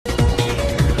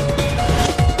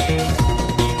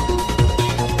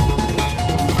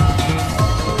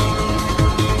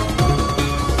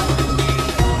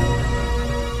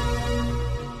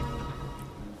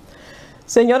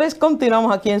Señores,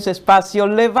 continuamos aquí en su espacio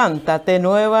Levántate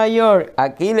Nueva York.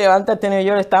 Aquí Levántate Nueva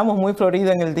York estamos muy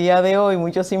floridos en el día de hoy.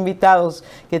 Muchos invitados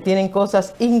que tienen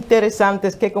cosas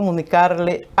interesantes que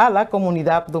comunicarle a la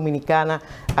comunidad dominicana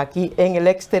aquí en el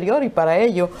exterior. Y para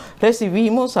ello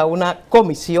recibimos a una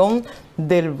comisión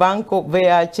del Banco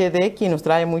BHD, quien nos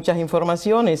trae muchas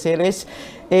informaciones. Él es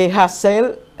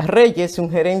Hazel Reyes,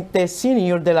 un gerente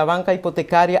senior de la banca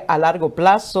hipotecaria a largo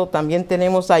plazo. También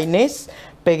tenemos a Inés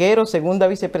Peguero, segunda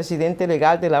vicepresidente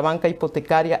legal de la banca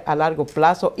hipotecaria a largo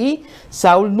plazo, y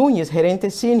Saúl Núñez,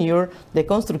 gerente senior de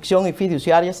construcción y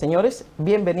fiduciaria. Señores,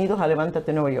 bienvenidos a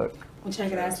Levántate Nueva York. Muchas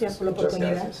gracias por la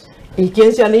oportunidad. ¿Y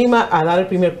quién se anima a dar el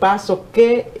primer paso?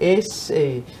 ¿Qué es,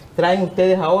 traen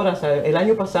ustedes ahora? O sea, el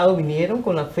año pasado vinieron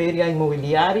con la Feria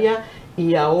Inmobiliaria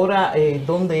y ahora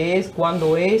 ¿dónde es,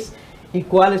 cuándo es y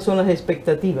cuáles son las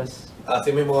expectativas?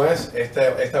 Así mismo es, esta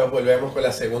vez volvemos con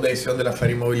la segunda edición de la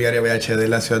Feria Inmobiliaria BHD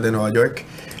en la ciudad de Nueva York.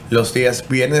 Los días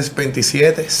viernes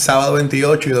 27, sábado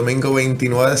 28 y domingo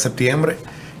 29 de septiembre.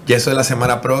 Y eso es la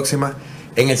semana próxima,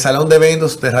 en el Salón de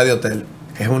Eventos de Radio Hotel.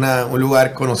 Es un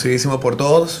lugar conocidísimo por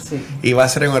todos, sí, y va a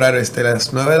ser en horario desde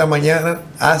las 9 de la mañana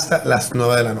hasta las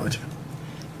 9 de la noche.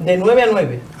 ¿De 9 a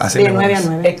 9? Así de mismo 9 es. a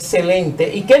 9.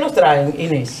 Excelente. ¿Y qué nos traen,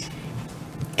 Inés?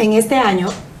 En este año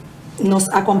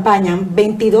nos acompañan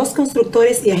 22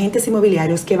 constructores y agentes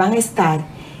inmobiliarios que van a estar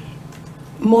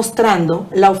mostrando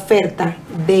la oferta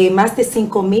de más de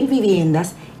 5,000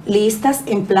 viviendas listas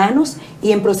en planos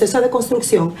y en proceso de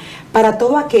construcción para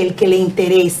todo aquel que le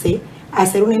interese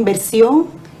hacer una inversión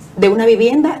de una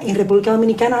vivienda en República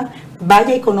Dominicana.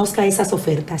 Vaya y conozca esas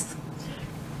ofertas.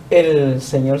 El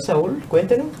señor Saúl,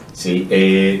 cuéntenos. Sí,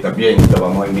 también lo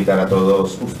vamos a invitar a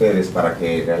todos ustedes para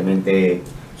que realmente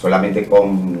solamente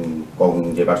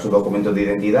con llevar sus documentos de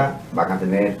identidad van a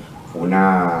tener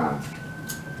una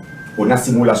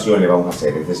simulación, le vamos a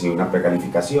hacer, es decir, una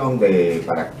precalificación de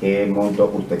para qué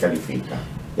monto usted califica,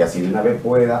 y así de una vez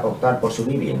pueda optar por su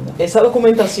vivienda. ¿Esa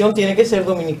documentación tiene que ser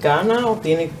dominicana o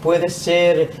puede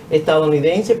ser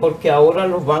estadounidense? Porque ahora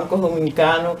los bancos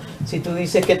dominicanos, si tú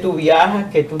dices que tú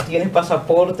viajas, que tú tienes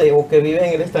pasaporte o que vives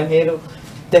en el extranjero,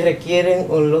 te requieren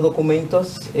los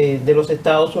documentos de los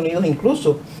Estados Unidos,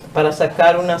 incluso para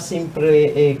sacar una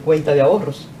simple cuenta de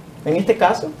ahorros. En este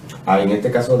caso. En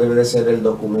este caso debe de ser el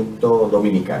documento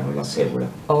dominicano, la cédula.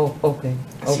 Oh, ok.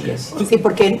 Así es. Sí,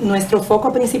 porque nuestro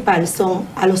foco principal son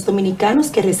a los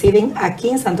dominicanos que residen aquí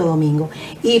en Santo Domingo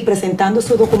y presentando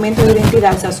su documento de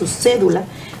identidad, o sea, su cédula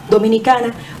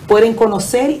dominicana, pueden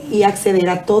conocer y acceder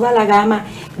a toda la gama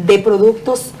de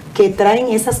productos que traen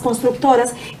esas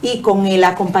constructoras, y con el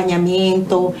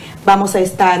acompañamiento vamos a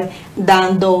estar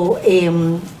dando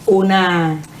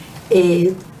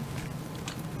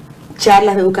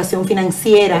charlas de educación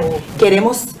financiera.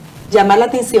 Queremos llamar la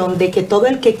atención de que todo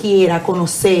el que quiera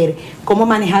conocer cómo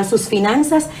manejar sus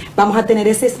finanzas, vamos a tener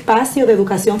ese espacio de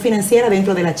educación financiera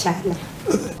dentro de la charla.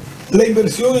 La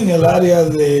inversión en el área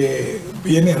de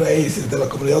bienes raíces de la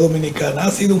comunidad dominicana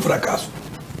ha sido un fracaso.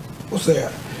 O sea,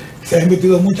 se ha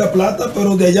invertido mucha plata,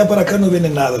 pero de allá para acá no viene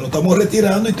nada. Nos estamos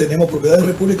retirando y tenemos propiedades en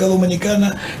República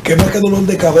Dominicana que más que dolor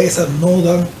de cabeza no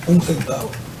dan un centavo.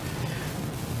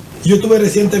 Yo estuve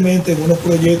recientemente en unos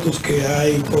proyectos que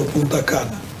hay por Punta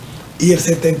Cana y el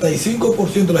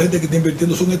 75% de la gente que está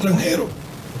invirtiendo son extranjeros.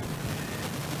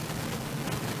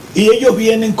 Y ellos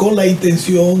vienen con la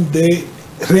intención de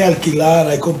realquilar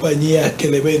a compañías que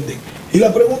le venden. Y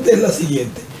la pregunta es la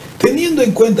siguiente: teniendo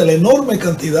en cuenta la enorme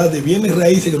cantidad de bienes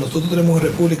raíces que nosotros tenemos en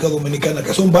República Dominicana,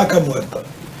 que son vacas muertas,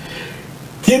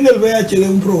 ¿tiene el BHD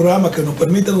un programa que nos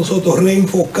permite a nosotros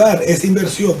reenfocar esa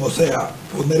inversión? O sea,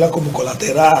 ponerla como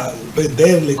colateral,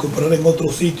 venderla y comprar en otro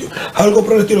sitio. Algo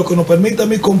por el estilo que nos permita a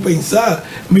mí compensar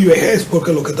mi vejez,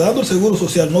 porque lo que está dando el Seguro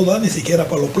Social no da ni siquiera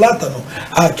para los plátanos.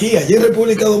 Aquí, allí en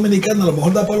República Dominicana, a lo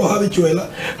mejor da para los habichuelas,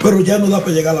 pero ya no da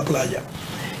para llegar a la playa.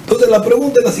 Entonces la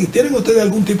pregunta es si tienen ustedes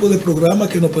algún tipo de programa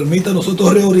que nos permita a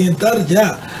nosotros reorientar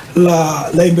ya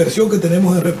la inversión que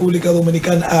tenemos en República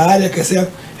Dominicana a áreas que sean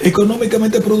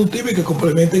económicamente productivas y que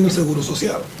complementen el Seguro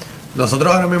Social.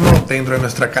 Nosotros ahora mismo, dentro de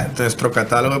nuestro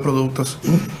catálogo de productos,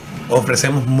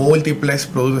 ofrecemos múltiples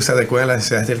productos que se adecúan a las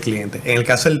necesidades del cliente. En el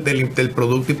caso del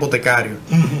producto hipotecario,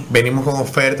 venimos con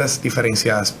ofertas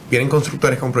diferenciadas. Vienen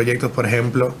constructores con proyectos, por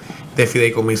ejemplo, de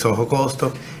fideicomiso bajo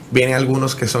costo. Vienen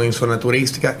algunos que son en zona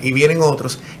turística y vienen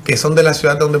otros que son de la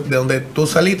ciudad de donde tú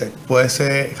saliste. Puede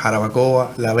ser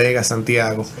Jarabacoa, La Vega,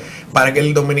 Santiago. Para que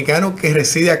el dominicano que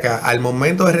reside acá, al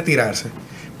momento de retirarse,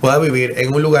 pueda vivir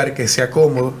en un lugar que sea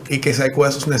cómodo y que se adecue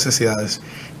a sus necesidades.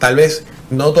 Tal vez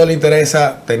no todo le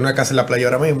interesa tener una casa en la playa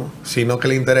ahora mismo, sino que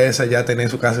le interesa ya tener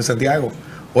su casa en Santiago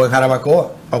o en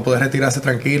Jarabacoa, para poder retirarse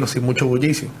tranquilo, sin mucho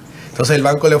bullicio. Entonces el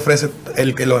banco le ofrece,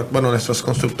 nuestros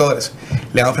constructores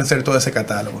le van a ofrecer todo ese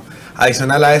catálogo.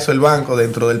 Adicional a eso, el banco,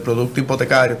 dentro del producto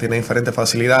hipotecario, tiene diferentes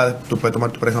facilidades. Tú puedes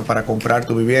tomar tu préstamo para comprar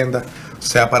tu vivienda,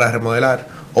 sea para remodelar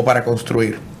o para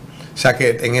construir. O sea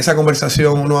que en esa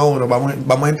conversación uno a uno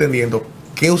vamos entendiendo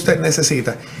qué usted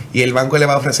necesita y el banco le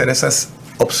va a ofrecer esas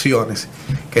opciones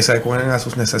que se adecuan a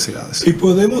sus necesidades. Y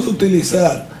podemos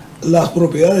utilizar las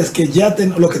propiedades que ya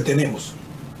lo que tenemos.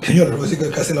 Señores, voy a decir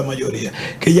que casi la mayoría,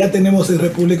 que ya tenemos en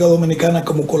República Dominicana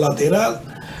como colateral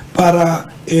para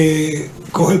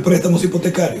coger préstamos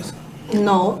hipotecarios.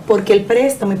 No, porque el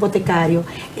préstamo hipotecario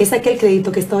es aquel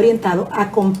crédito que está orientado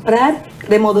a comprar,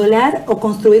 remodelar o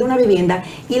construir una vivienda,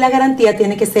 y la garantía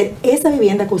tiene que ser esa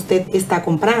vivienda que usted está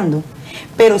comprando.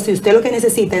 Pero si usted lo que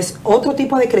necesita es otro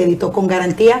tipo de crédito con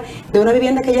garantía de una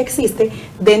vivienda que ya existe,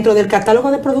 dentro del catálogo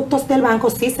de productos del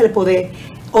banco sí se le puede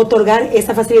otorgar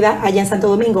esa facilidad allá en Santo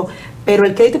Domingo. Pero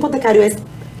el crédito hipotecario es,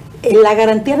 la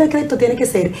garantía del crédito tiene que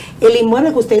ser el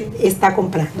inmueble que usted está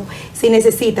comprando. Si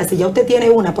ya usted tiene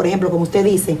una, por ejemplo, como usted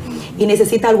dice, y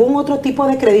necesita algún otro tipo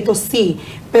de crédito, sí,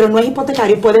 pero no es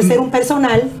hipotecario, puede ser un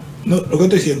personal. No, lo que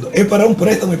estoy diciendo es para un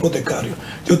préstamo hipotecario.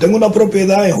 Yo tengo una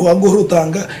propiedad en Juan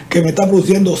Gurrutanga que me está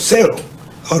produciendo 0.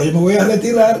 Ahora yo me voy a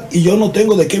retirar y yo no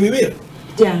tengo de qué vivir.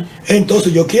 Ya.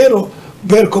 Entonces yo quiero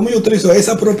ver cómo yo utilizo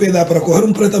esa propiedad para coger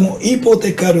un préstamo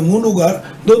hipotecario en un lugar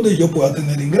donde yo pueda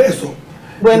tener ingresos.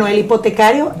 Bueno, el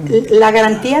hipotecario, la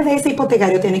garantía de ese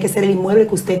hipotecario tiene que ser el inmueble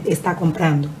que usted está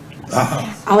comprando.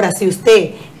 Ajá. Ahora, si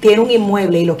usted tiene un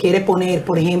inmueble y lo quiere poner,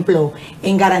 por ejemplo,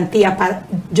 en garantía,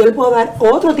 yo le puedo dar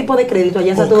otro tipo de crédito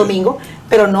allá en Santo Domingo,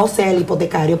 pero no sea el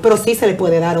hipotecario, pero sí se le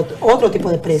puede dar otro tipo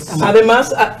de préstamo.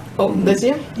 Además,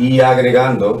 decía. Y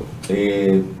agregando,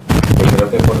 que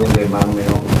creo que por donde más o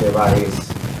menos usted va es,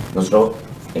 nosotros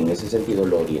en ese sentido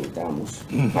lo orientamos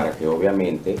para que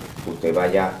obviamente usted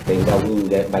vaya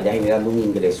generando un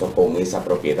ingreso con esa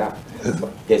propiedad.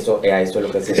 Que a eso es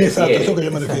lo que se refiere. Exacto, eso que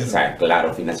yo me refiero. O sea,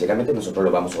 claro, financieramente nosotros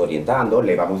lo vamos orientando,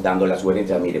 le vamos dando la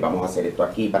sugerencia, mire, vamos a hacer esto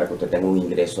aquí para que usted tenga un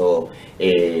ingreso,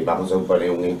 vamos a poner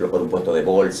un ejemplo por un puesto de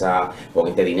bolsa, con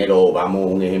este dinero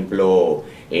vamos un ejemplo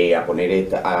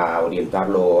a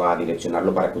orientarlo, a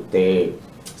direccionarlo para que usted,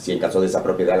 si en caso de esa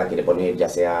propiedad la quiere poner ya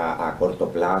sea a corto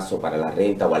plazo para la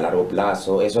renta o a largo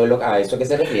plazo, eso es a eso que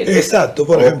se refiere. Exacto,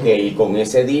 por ejemplo. Y con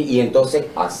ese y entonces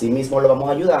así mismo lo vamos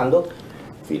ayudando.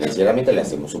 Financieramente le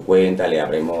hacemos su cuenta, le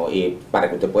abrimos para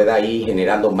que usted pueda ir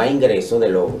generando más ingresos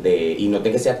y no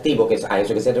tenga ese activo, que es a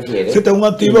eso que se refiere. Si tengo un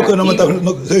activo que no me está,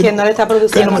 que no le está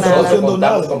produciendo nada.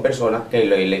 Contamos con personas que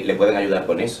le pueden ayudar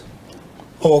con eso.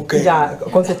 Okay. Ya,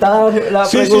 contestada la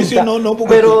pregunta. Sí, no,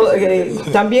 pero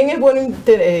también es bueno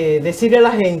decirle a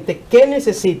la gente qué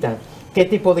necesitan, qué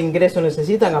tipo de ingresos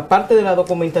necesitan, aparte de la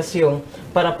documentación,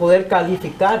 para poder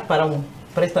calificar para un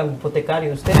préstamo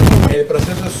hipotecario. ¿Usted? El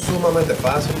proceso es sumamente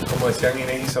fácil, como decían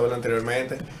Inés y Isabel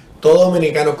anteriormente. Todo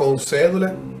dominicano con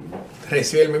cédula que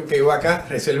vive acá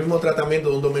recibe el mismo tratamiento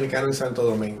de un dominicano en Santo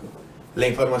Domingo. La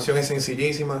información es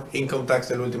sencillísima, income tax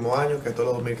del último año, que todos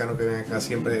los dominicanos que viven acá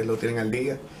siempre lo tienen al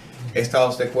día,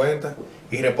 estados de cuenta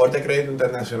y reporte de crédito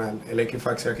internacional, el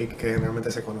Equifax aquí que generalmente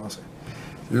se conoce.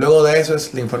 Luego de eso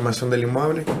es la información del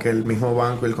inmueble, que el mismo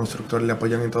banco y el constructor le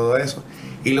apoyan en todo eso.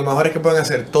 Y lo mejor es que pueden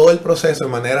hacer todo el proceso de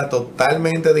manera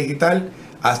totalmente digital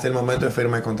hasta el momento de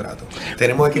firma de contrato.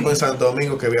 Tenemos equipo en Santo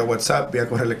Domingo que vía WhatsApp, vía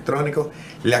correo electrónico,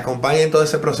 le acompañan en todo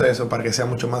ese proceso para que sea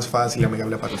mucho más fácil y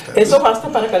amigable para ustedes. ¿Eso basta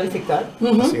para calificar?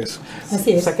 Así es.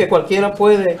 Así es. O sea, que cualquiera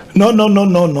puede... No.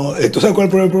 ¿Tú sabes cuál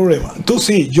es el problema? Tú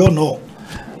sí, yo no.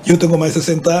 Yo tengo más de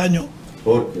 60 años.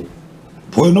 ¿Por qué?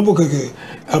 Pues no, porque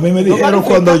a mí me dijeron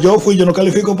cuando yo fui, yo no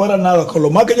califico para nada. Con lo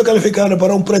más que yo calificaba era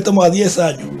para un préstamo a 10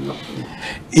 años.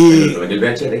 Y... Pero el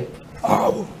BHD.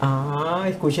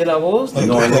 Escuché la voz.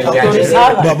 No, en el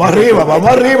autorizada. Vamos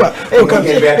arriba.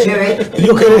 Porque el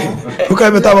BHD.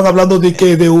 Porque me estaban hablando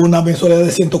de una mensualidad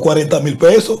de 140,000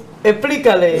 pesos.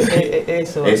 Explícale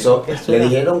eso. Eso le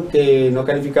dijeron que no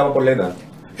calificaba por la edad.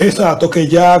 Exacto, que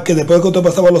después de que usted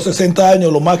pasaba los 60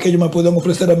 años, lo más que ellos me podían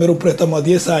ofrecer a mí era un préstamo a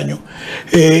 10 años.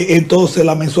 Entonces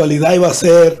la mensualidad iba a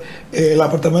ser, el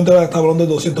apartamento estaba hablando de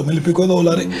 200,000 y pico de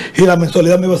dólares, y la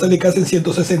mensualidad me iba a salir casi en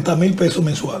 160,000 pesos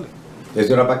mensuales.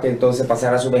 Eso era para que entonces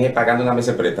pasara su vejez pagando una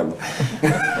mesa de préstamo.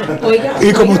 Oiga,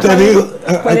 y como usted dijo,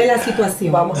 ¿cuál es la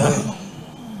situación? Vamos a ver.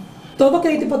 Todo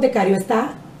crédito hipotecario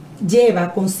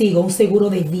lleva consigo un seguro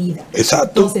de vida.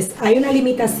 Exacto. Entonces, hay una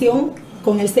limitación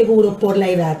con el seguro por la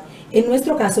edad. En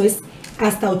nuestro caso es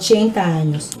hasta 80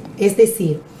 años. Es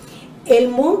decir,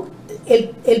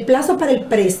 el plazo para el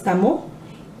préstamo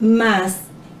más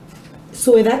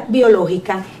su edad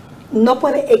biológica no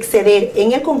puede exceder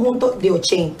en el conjunto de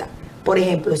 80. Por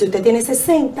ejemplo, si usted tiene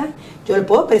 60, yo le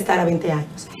puedo prestar a 20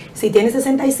 años. Si tiene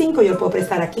 65, yo le puedo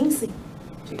prestar a 15,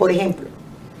 por ejemplo.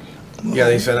 Y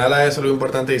adicional a eso, lo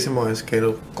importantísimo es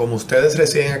que como ustedes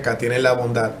residen acá, tienen la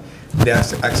bondad de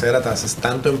acceder a tasas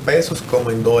tanto en pesos como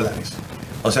en dólares.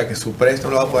 O sea que su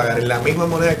préstamo lo va a pagar en la misma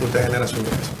moneda que usted genera su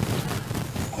ingreso.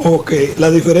 Ok, la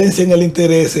diferencia en el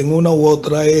interés en una u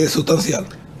otra es sustancial.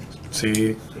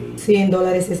 Sí. Sí, en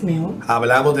dólares es mejor.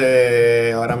 Hablamos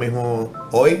de ahora mismo,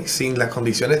 hoy, sin las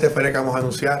condiciones de feria que vamos a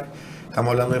anunciar,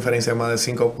 estamos hablando de diferencia de más del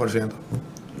 5%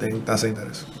 de tasa de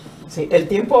interés. Sí, el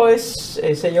tiempo es,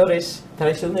 señores,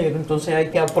 traicionero, entonces hay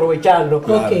que aprovecharlo.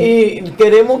 Claro. Y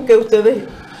queremos que ustedes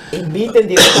inviten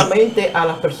directamente a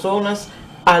las personas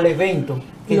al evento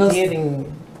que tienen.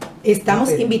 Estamos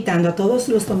invitando a todos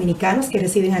los dominicanos que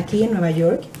residen aquí en Nueva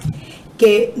York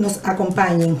que nos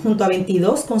acompañen junto a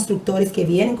 22 constructores que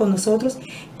vienen con nosotros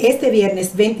este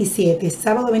viernes 27,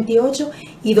 sábado 28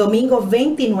 y domingo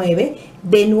 29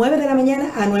 de 9 de la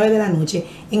mañana a 9 de la noche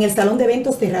en el Salón de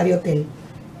Eventos de Radio Hotel.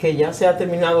 Que ya se ha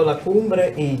terminado la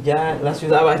cumbre y ya la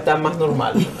ciudad va a estar más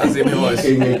normal. Así mismo es.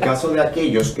 En el caso de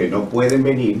aquellos que no pueden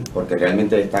venir porque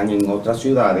realmente están en otras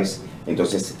ciudades,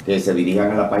 entonces que se dirijan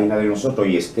a la página de nosotros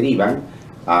y escriban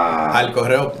al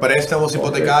correo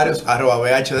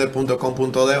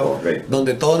préstamos-hipotecarios@bhd.com.do,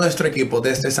 donde todo nuestro equipo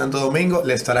desde Santo Domingo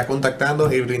le estará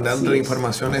contactando y brindando la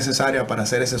información necesaria para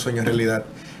hacer ese sueño realidad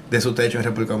de su techo en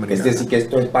República Dominicana. Es decir, que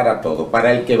esto es para todo,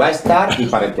 para el que va a estar y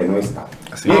para el que no está.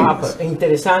 Así Pues,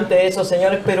 interesante eso,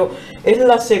 señores, pero es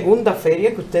la segunda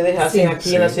feria que ustedes hacen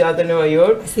aquí en la ciudad de Nueva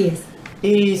York. Así es.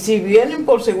 Y si vienen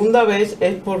por segunda vez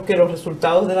es porque los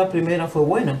resultados de la primera fue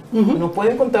buena. ¿Nos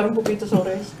pueden contar un poquito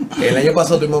sobre eso? El año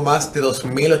pasado tuvimos más de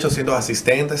 2.800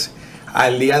 asistentes.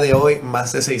 Al día de hoy,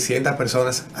 más de 600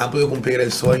 personas han podido cumplir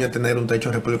el sueño de tener un techo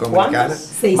en República Dominicana.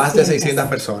 Más de 600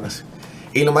 personas.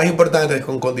 Y lo más importante es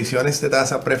con condiciones de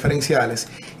tasa preferenciales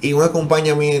y un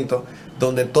acompañamiento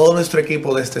donde todo nuestro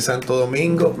equipo desde Santo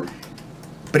Domingo,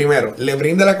 primero, le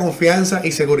brinda la confianza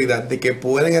y seguridad de que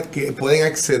pueden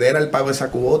acceder al pago de esa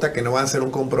cuota, que no va a ser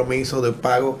un compromiso de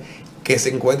pago que se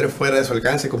encuentre fuera de su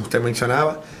alcance, como usted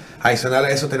mencionaba. Adicional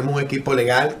a eso, tenemos un equipo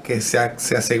legal que se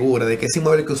asegura de que ese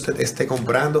inmueble que usted esté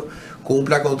comprando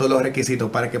cumpla con todos los requisitos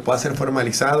para que pueda ser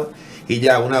formalizado, y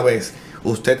ya una vez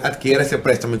usted adquiere ese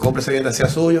préstamo y compra esa vivienda sea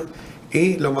suyo,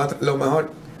 y lo mejor,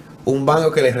 un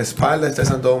banco que le respalda este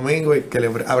Santo Domingo y que le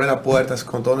abre las puertas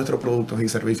con todos nuestros productos y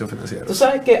servicios financieros. Tú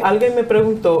sabes que alguien me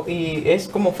preguntó, y es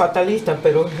como fatalista,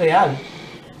 pero es real.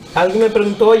 Alguien me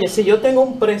preguntó, oye, si yo tengo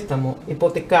un préstamo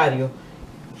hipotecario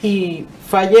y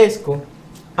fallezco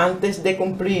antes de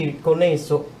cumplir con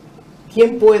eso,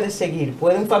 ¿quién puede seguir?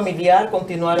 ¿Puede un familiar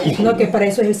continuar? No, que para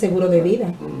eso es el seguro de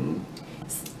vida.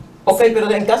 Ok, pero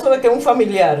en caso de que un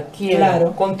familiar quiera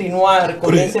continuar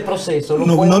con ese proceso,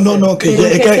 ¿lo puede hacer? No, que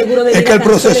el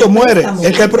proceso muere,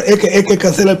 es que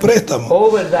cancela el préstamo.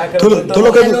 Oh, verdad.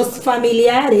 Que los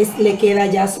familiares le queda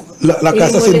ya la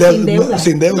casa sin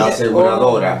deuda. La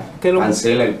aseguradora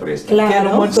cancela el préstamo. Claro. Que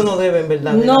los muertos no deben,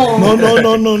 ¿verdad?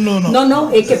 No,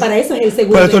 es que para eso es el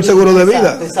seguro. Para eso el seguro de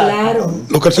vida. Exacto. Claro.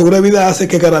 Lo que el seguro de vida hace es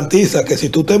que garantiza que si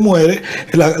tú te mueres,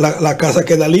 la casa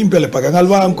queda limpia, le pagan al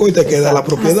banco y te queda la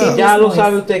propiedad. Así ya lo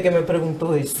sabe usted que me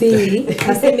preguntó eso. Sí,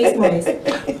 así mismo es.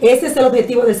 Ese es el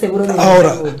objetivo del seguro de vida.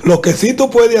 Ahora, lo que sí tú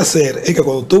puedes hacer es que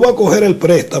cuando tú vas a coger el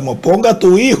préstamo, ponga a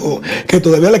tu hijo, que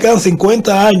todavía le quedan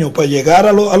 50 años para llegar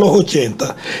a los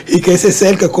 80, y que ese sea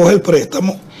el que coge el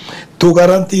préstamo, tú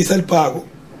garantizas el pago.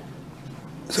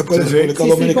 Se puede decir en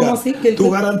República Dominicana. Tú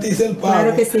garantizas el pago.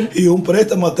 Claro que sí. Y un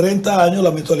préstamo a 30 años,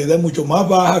 la mensualidad es mucho más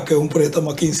baja que un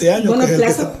préstamo a 15 años. Bueno, que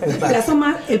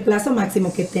el plazo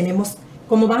máximo que tenemos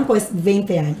como banco es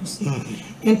 20 años.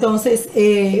 Entonces,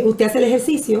 usted hace el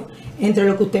ejercicio entre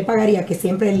lo que usted pagaría, que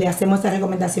siempre le hacemos esa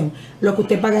recomendación, lo que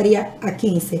usted pagaría a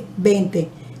 15, 20,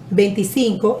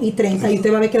 25 y 30, y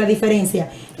usted va a ver que la diferencia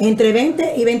entre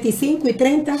 20 y 25 y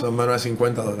 30 son menos de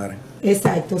 $50.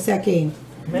 Exacto, o sea que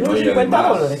menos de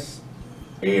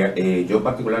 $50. Yo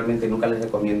particularmente nunca les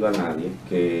recomiendo a nadie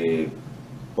que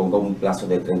ponga un plazo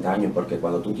de 30 años, porque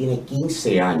cuando tú tienes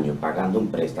 15 años pagando un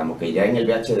préstamo, que ya en el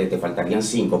BHD te faltarían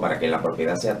 5 para que la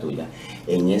propiedad sea tuya,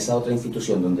 en esa otra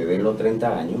institución donde den los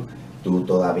 30 años, tú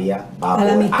todavía vas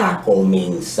a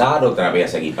comenzar otra vez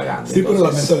a seguir pagando. Sí, entonces,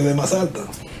 pero la mensualidad es más alta.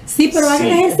 Sí, pero haga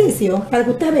el ejercicio para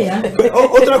que usted vea.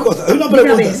 Otra cosa, una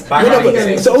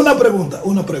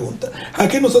pregunta.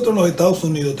 Aquí nosotros en los Estados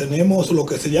Unidos tenemos lo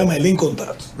que se llama el income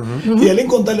tax. Y el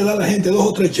income tax le da a la gente 2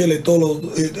 o 3 cheles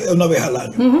una vez al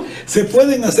año. Se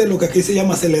pueden hacer lo que aquí se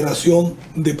llama aceleración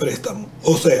de préstamo.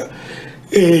 O sea,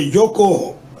 yo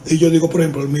cojo y yo digo, por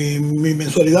ejemplo, mi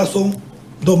mensualidad son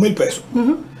 2,000 pesos.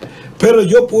 Pero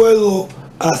yo puedo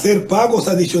hacer pagos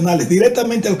adicionales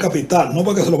directamente al capital, no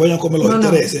porque se lo vayan a comer los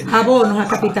intereses. Abonos a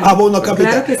capital. Abonos a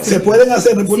capital. Claro que sí. Se pueden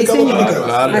hacer en República Dominicana.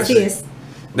 Claro que Así sí. es.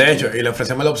 De hecho, y le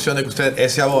ofrecemos la opción de que usted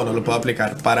ese abono lo pueda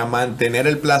aplicar para mantener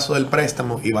el plazo del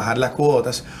préstamo y bajar las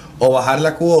cuotas, o bajar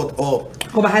la cuota, o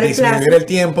bajar el disminuir plazo el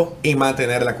tiempo y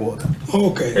mantener la cuota.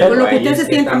 Ok. Pero Con lo que ahí usted se es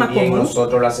que sienta más también cómodo.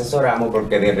 nosotros lo asesoramos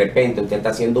porque de repente usted está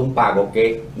haciendo un pago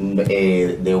que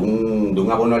de un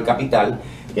abono al capital,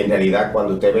 que en realidad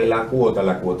cuando usted ve la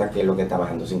cuota que es lo que está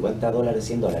bajando, $50,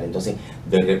 $100. Entonces,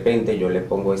 de repente yo le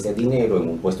pongo ese dinero en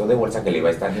un puesto de bolsa que le va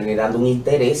a estar generando un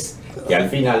interés, que al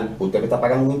final usted me está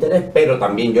pagando un interés, pero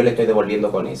también yo le estoy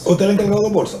devolviendo con eso. ¿Usted le ha encargado de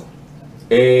bolsa?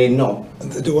 No.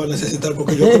 Entonces yo voy a necesitar,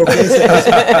 porque yo creo que ese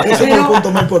es un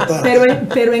punto muy importante.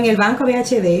 Pero en el banco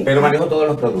BHD Pero manejo todos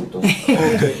los productos.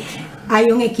 Ok. hay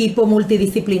un equipo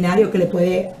multidisciplinario que le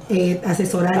puede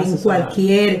asesorar en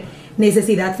cualquier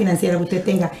necesidad financiera que usted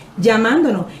tenga.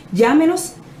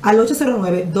 Llámenos al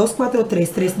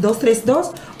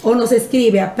 809-243-3232 o nos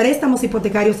escribe a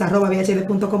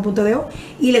préstamosHipotecarios@bhd.com.do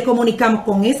y le comunicamos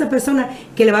con esa persona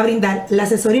que le va a brindar la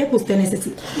asesoría que usted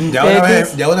necesita. Ya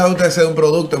una vez usted cede un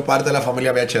producto, es parte de la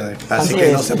familia BHD, así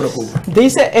que no se preocupe.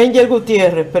 Dice Angel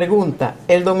Gutiérrez, pregunta,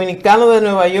 ¿el dominicano de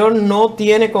Nueva York no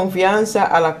tiene confianza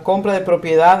a la compra de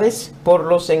propiedades por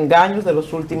los engaños de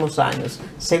los últimos años?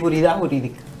 Seguridad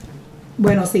jurídica.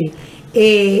 Bueno, sí.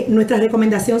 Nuestra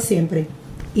recomendación siempre,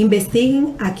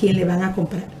 investiguen a quién le van a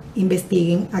comprar.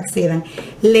 Investiguen, accedan.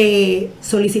 Le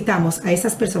solicitamos a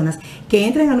esas personas que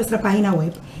entren a nuestra página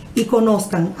web y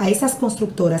conozcan a esas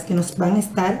constructoras que nos van a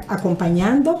estar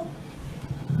acompañando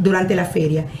durante la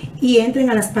feria, y entren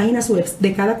a las páginas web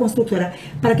de cada constructora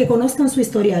para que conozcan su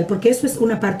historial, porque eso es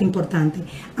una parte importante.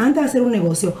 Antes de hacer un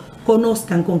negocio,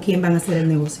 conozcan con quién van a hacer el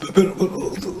negocio. Pero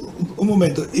un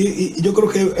momento, y yo creo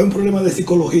que es un problema de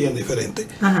psicología diferente.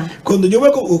 Ajá. Cuando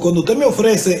usted me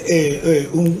ofrece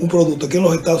un producto aquí en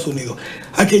los Estados Unidos,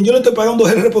 a quien yo le estoy pagando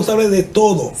es el responsable de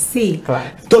todo. Sí.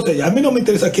 Claro. Entonces, ya a mí no me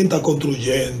interesa quién está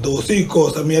construyendo, sí,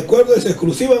 cosas. Mi acuerdo es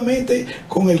exclusivamente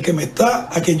con el que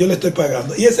a quien yo le estoy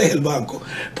pagando. Y ese es el banco.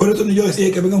 Por eso yo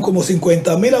decía que vengan como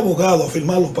 50,000 abogados a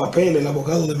firmar los papeles, el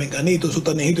abogado de Menganito, su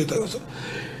tanejito y todo eso.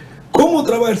 ¿Cómo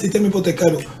trabaja el sistema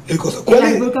hipotecario? En la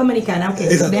República Dominicana,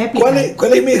 okay.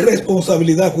 ¿Cuál es mi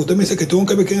responsabilidad? Porque usted me dice que tengo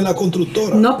que ver quién es la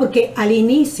constructora. No, porque al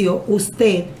inicio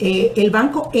el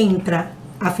banco entra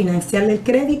a financiarle el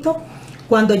crédito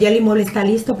cuando ya el inmueble está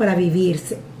listo para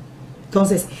vivirse.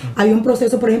 Entonces, hay un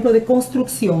proceso, por ejemplo, de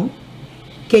construcción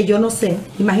que yo no sé.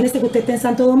 Imagínese que usted está en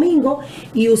Santo Domingo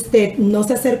y usted no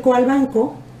se acercó al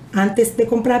banco antes de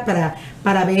comprar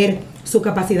para ver su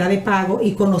capacidad de pago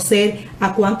y conocer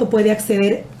a cuánto puede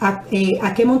acceder,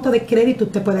 a qué monto de crédito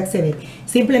usted puede acceder.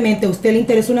 Simplemente a usted le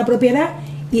interesa una propiedad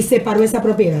y separó esa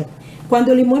propiedad.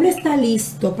 Cuando el inmueble está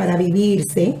listo para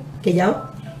vivirse, que ya,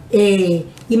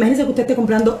 imagínese que usted esté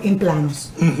comprando en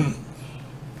planos.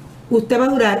 Usted va a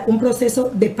durar un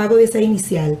proceso de pago de esa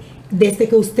inicial desde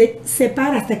que usted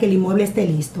separa hasta que el inmueble esté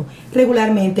listo.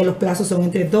 Regularmente los plazos son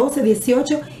entre 12,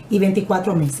 18 y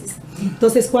 24 meses.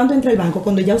 Entonces, ¿cuándo entra el banco?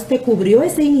 Cuando ya usted cubrió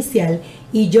ese inicial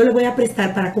y yo le voy a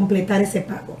prestar para completar ese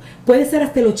pago. Puede ser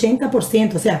hasta el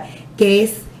 80%, o sea, que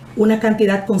es una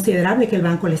cantidad considerable que el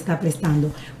banco le está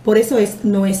prestando. Por eso es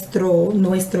nuestro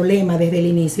lema desde el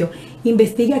inicio.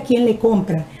 Investigue a quién le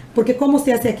compra, porque ¿cómo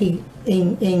se hace aquí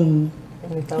en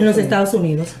los Estados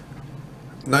Unidos?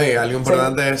 No, y algo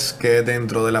importante es que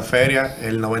dentro de la feria,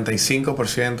 el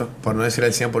 95%, por no decir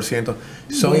el 100%,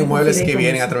 son inmuebles que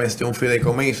vienen a través de un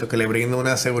fideicomiso que le brinda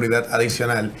una seguridad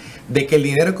adicional de que el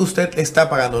dinero que usted está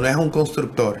pagando no es un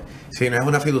constructor, sino es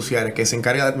una fiduciaria que se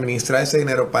encarga de administrar ese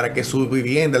dinero para que su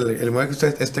vivienda, el inmueble que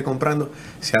usted esté comprando,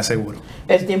 sea seguro.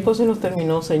 El tiempo se nos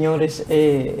terminó, señores.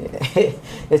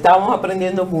 Estábamos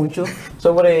aprendiendo mucho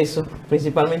sobre eso,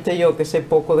 principalmente yo que sé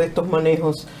poco de estos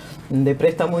manejos de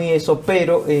préstamo y eso,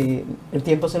 pero el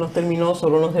tiempo se nos terminó.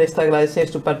 Solo nos resta agradecer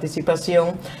su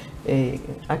participación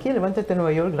aquí en Levántate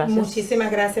Nueva York. Gracias.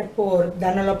 Muchísimas gracias por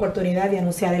darnos la oportunidad de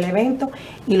anunciar el evento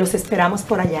y los esperamos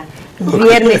por allá,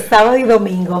 viernes, sábado y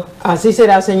domingo. Así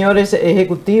será, señores.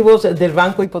 Ejecutivos del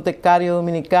Banco Hipotecario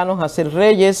Dominicano, Jacel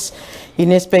Reyes,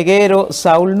 Inés Peguero,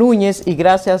 Saúl Núñez, y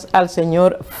gracias al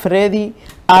señor Freddy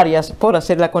Arias por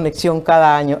hacer la conexión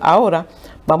cada año. Ahora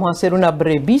vamos a hacer una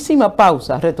brevísima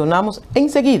pausa. Retornamos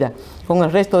enseguida con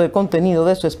el resto del contenido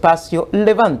de su espacio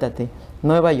Levántate,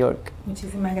 Nueva York.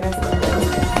 Muchísimas gracias.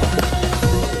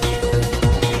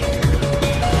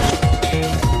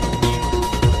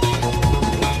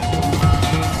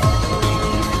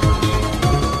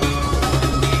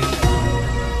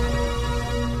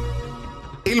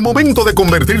 El momento de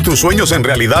convertir tus sueños en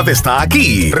realidad está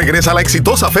aquí. Regresa a la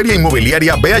exitosa Feria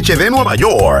Inmobiliaria BHD Nueva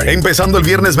York, empezando el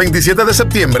viernes 27 de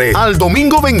septiembre al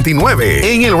domingo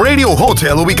 29 en el Radio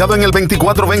Hotel, ubicado en el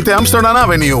 2420 Amsterdam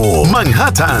Avenue,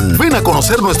 Manhattan. Ven a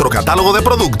conocer nuestro catálogo de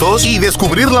productos y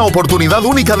descubrir la oportunidad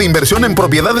única de inversión en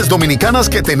propiedades dominicanas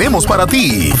que tenemos para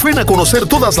ti. Ven a conocer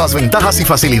todas las ventajas y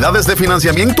facilidades de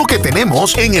financiamiento que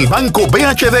tenemos en el Banco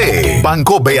BHD.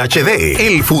 Banco BHD,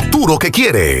 el futuro que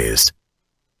quieres.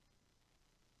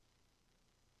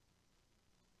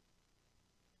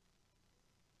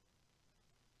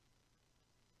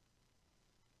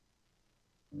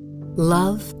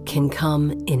 Love can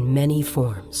come in many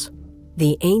forms.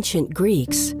 The ancient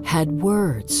Greeks had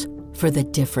words for the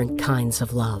different kinds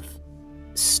of love.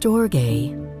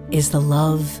 Storge is the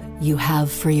love you have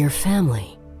for your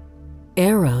family.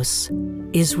 Eros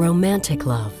is romantic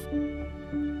love.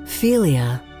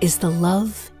 Philia is the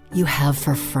love you have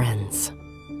for friends.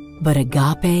 But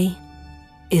agape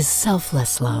is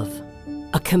selfless love,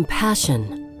 a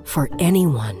compassion for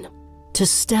anyone, to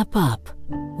step up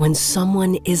when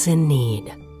someone is in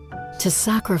need, to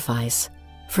sacrifice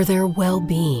for their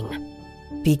well-being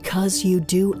because you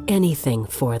do anything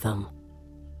for them.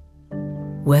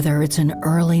 Whether it's an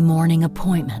early morning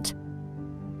appointment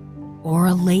or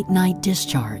a late-night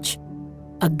discharge,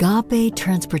 Agape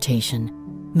Transportation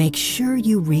makes sure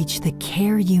you reach the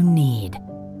care you need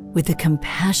with the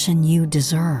compassion you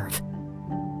deserve.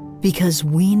 Because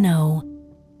we know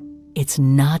it's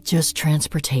not just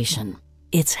transportation,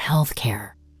 it's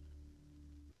healthcare.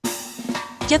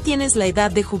 Ya tienes la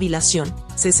edad de jubilación,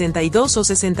 62 o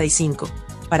 65.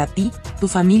 Para ti, tu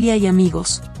familia y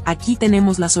amigos, aquí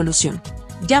tenemos la solución.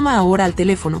 Llama ahora al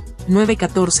teléfono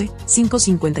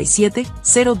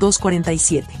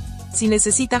 914-557-0247. Si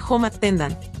necesita home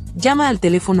attendant, llama al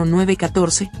teléfono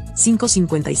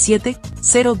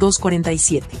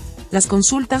 914-557-0247. Las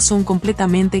consultas son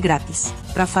completamente gratis.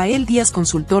 Rafael Díaz,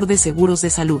 consultor de seguros de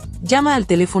salud. Llama al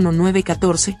teléfono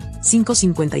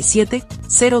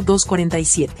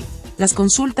 914-557-0247. Las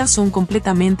consultas son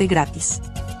completamente gratis.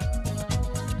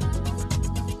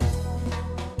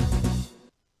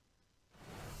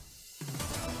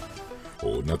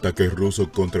 Un ataque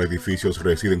ruso contra edificios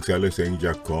residenciales en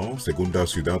Yakov, segunda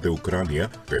ciudad de Ucrania,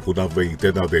 dejó una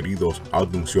veintena de heridos,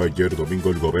 anunció ayer domingo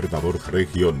el gobernador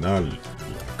regional.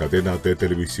 La cadena de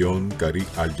televisión Cari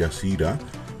Al Jazeera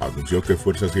anunció que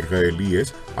fuerzas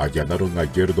israelíes allanaron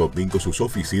ayer domingo sus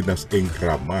oficinas en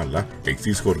Ramallah, en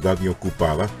Cisjordania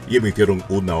ocupada, y emitieron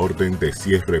una orden de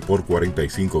cierre por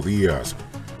 45 días.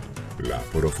 La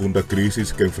profunda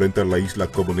crisis que enfrenta la isla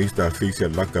comunista asfixia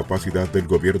la capacidad del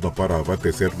gobierno para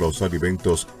abastecer los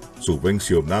alimentos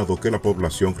subvencionados que la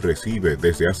población recibe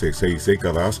desde hace 6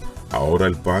 décadas. Ahora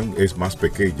el pan es más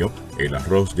pequeño, el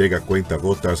arroz llega a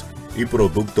cuentagotas y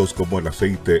productos como el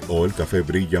aceite o el café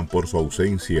brillan por su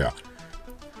ausencia.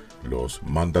 Los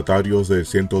mandatarios de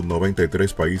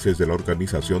 193 países de la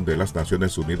Organización de las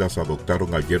Naciones Unidas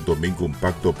adoptaron ayer domingo un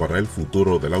pacto para el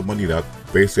futuro de la humanidad,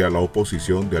 pese a la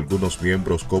oposición de algunos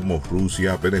miembros como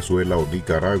Rusia, Venezuela o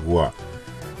Nicaragua.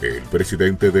 El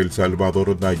presidente de El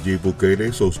Salvador, Nayib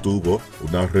Bukele, sostuvo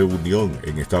una reunión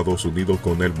en Estados Unidos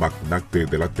con el magnate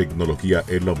de la tecnología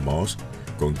Elon Musk,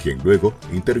 con quien luego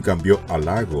intercambió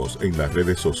halagos en la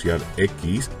red social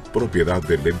X, propiedad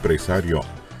del empresario.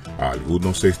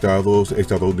 Algunos estados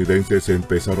estadounidenses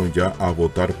empezaron ya a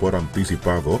votar por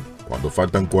anticipado cuando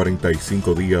faltan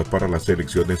 45 días para las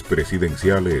elecciones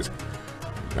presidenciales.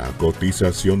 La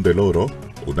cotización del oro,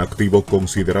 un activo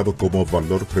considerado como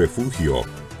valor refugio,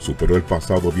 superó el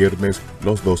pasado viernes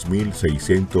los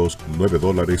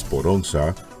 $2.609 por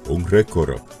onza, un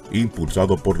récord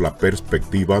impulsado por la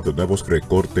perspectiva de nuevos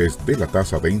recortes de la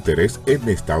tasa de interés en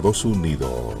Estados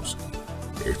Unidos.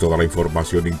 Es toda la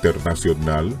información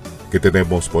internacional que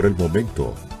tenemos por el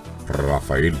momento.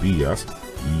 Rafael Díaz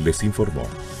les informó.